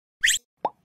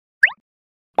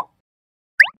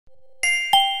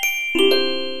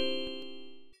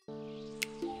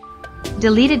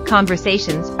Deleted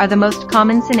conversations are the most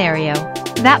common scenario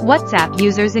that WhatsApp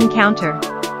users encounter.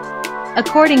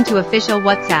 According to official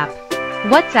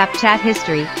WhatsApp chat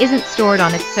history isn't stored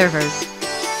on its servers.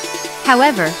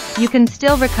 However, you can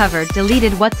still recover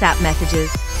deleted WhatsApp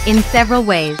messages in several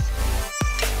ways.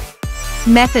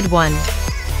 Method 1.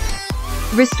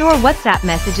 Restore WhatsApp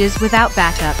messages without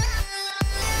backup.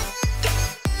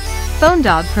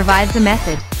 PhoneDog provides a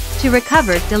method to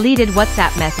recover deleted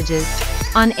WhatsApp messages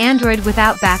on Android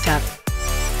without backup.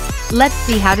 Let's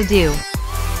see how to do.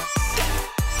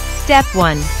 Step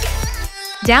 1.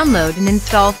 Download and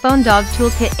install PhoneDog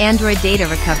Toolkit Android Data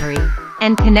Recovery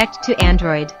and connect to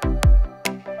Android.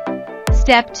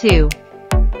 Step 2.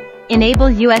 Enable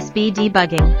USB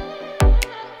debugging.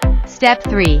 Step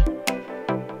 3.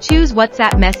 Choose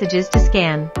WhatsApp messages to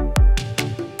scan.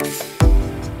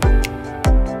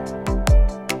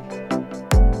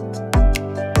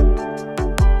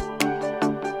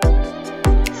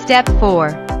 Step 4.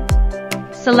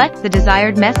 Select the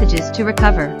desired messages to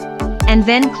recover, and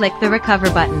then click the Recover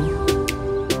button.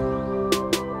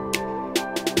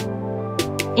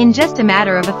 In just a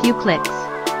matter of a few clicks,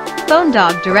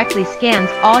 PhoneDog directly scans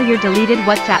all your deleted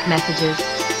WhatsApp messages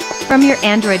from your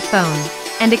Android phone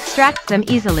and extracts them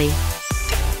easily.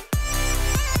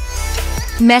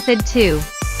 Method 2.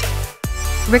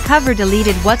 Recover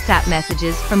deleted WhatsApp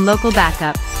messages from local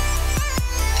backup.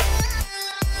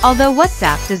 Although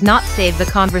WhatsApp does not save the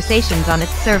conversations on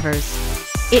its servers,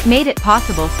 it made it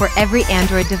possible for every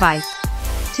Android device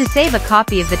to save a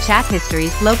copy of the chat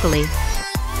histories locally.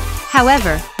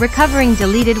 However, recovering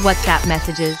deleted WhatsApp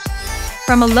messages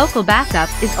from a local backup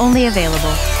is only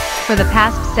available for the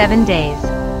past 7 days.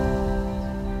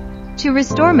 To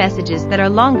restore messages that are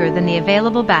longer than the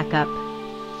available backup,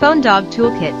 PhoneDog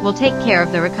Toolkit will take care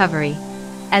of the recovery,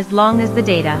 as long as the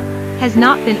data has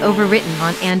not been overwritten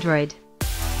on Android.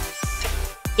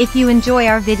 If you enjoy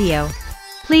our video,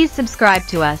 please subscribe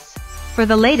to us for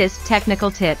the latest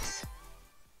technical tips.